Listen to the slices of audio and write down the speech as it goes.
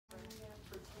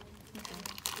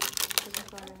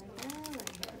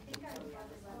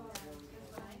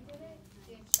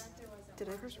Did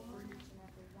I first record?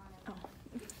 Oh.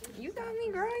 You got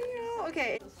me, girl, you know.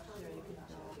 Okay.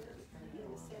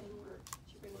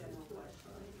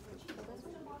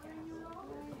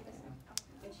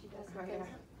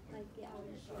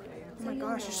 Oh my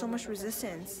gosh, there's so much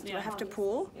resistance. Do I have to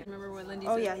pull? Remember what Lindy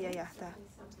Oh, said? yeah. That.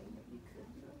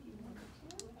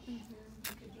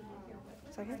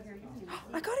 Second.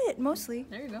 I got it, mostly.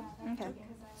 There you go. Okay.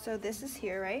 So this is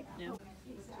here, right? Yeah.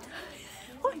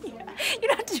 Oh, yeah. You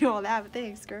don't have to do all that, but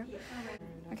thanks, girl.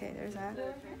 Okay, there's that.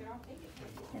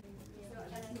 Okay.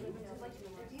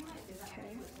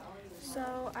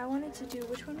 So I wanted to do,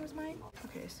 which one was mine?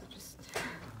 Okay, so just.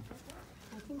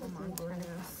 Oh my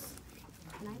goodness.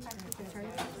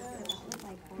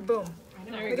 Boom.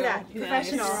 There you Look go. at that.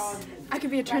 Professional. Nice. I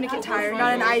could be a tourniquet tire,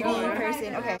 not an IV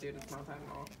person. Okay. Dude, it's not time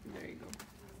at all. There you go.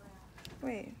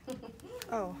 Wait.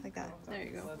 Oh, like that. There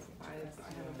you go. I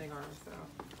have a big arm, so.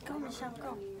 Go, Michelle,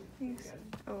 go. Thanks.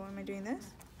 Oh, am I doing this?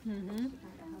 Mm-hmm.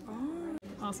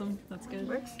 Oh. Awesome. That's good.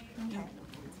 Works? Okay.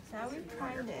 So now we've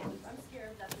primed it.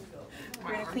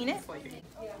 We're gonna clean it?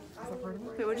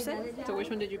 Wait, what'd you say? So which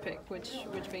one did you pick? Which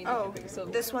vein Oh, did you pick? So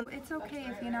this one. It's okay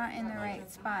if you're not in the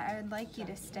right spot. I would like you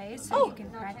to stay so you can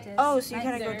practice. Oh, so you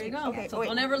kind of go there you deep. go. Okay, So wait.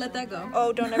 don't ever let that go.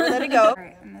 Oh, don't ever let it go.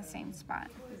 Right in the same spot.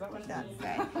 Like that.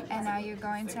 Good. And now you're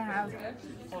going to have that. So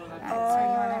you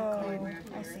Oh, want to include.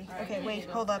 I see. Okay, wait,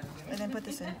 hold up, and then put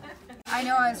this in. I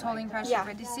know I was holding pressure, Yeah.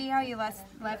 but do you see how you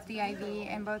left the IV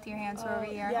and both your hands were over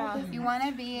here? yeah. You want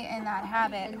to be in that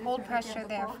habit. Hold pressure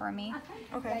there for me.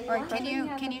 Okay. Or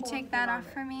can you take that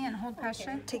off for me and hold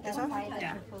pressure? Take this off?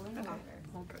 Yeah. Okay.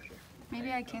 Hold pressure.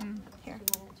 Maybe I can Here.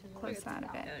 close that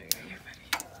a bit. There you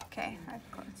go. Okay, I've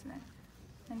closed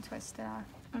it. And twist it off.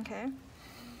 Okay.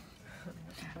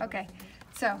 Okay,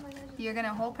 so you're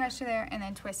gonna hold pressure there and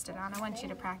then twist it on. I want you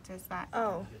to practice that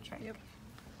Oh. trick. Yep.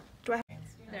 Do I?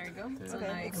 There you go. So Okay.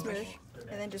 now you can Smooth. push.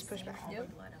 And then just push back. Yep.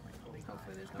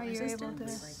 Hopefully there's no Are you able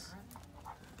resistance.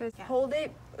 to? Hold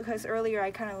it because earlier I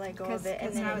kind of let go of it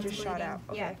and Because then now it it's just shot bleeding. out.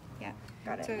 Okay. Yeah, yeah.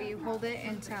 Got So it. you hold it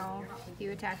until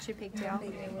you attach your pigtail,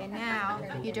 and now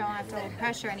you don't have to hold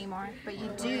pressure anymore, but you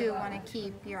do want to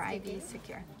keep your IV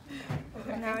secure.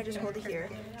 And now I just hold it here.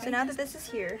 So now that this is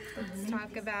here, Let's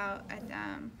talk about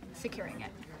securing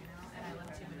it.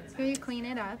 So you clean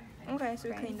it up, okay, so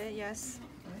we cleaned it, yes.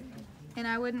 and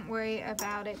I wouldn't worry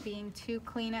about it being too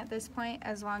clean at this point,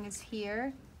 as long as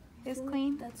here is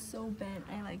clean. That's so bent.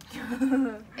 I like.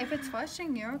 If it's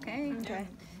flushing, you're okay. Okay.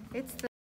 It's the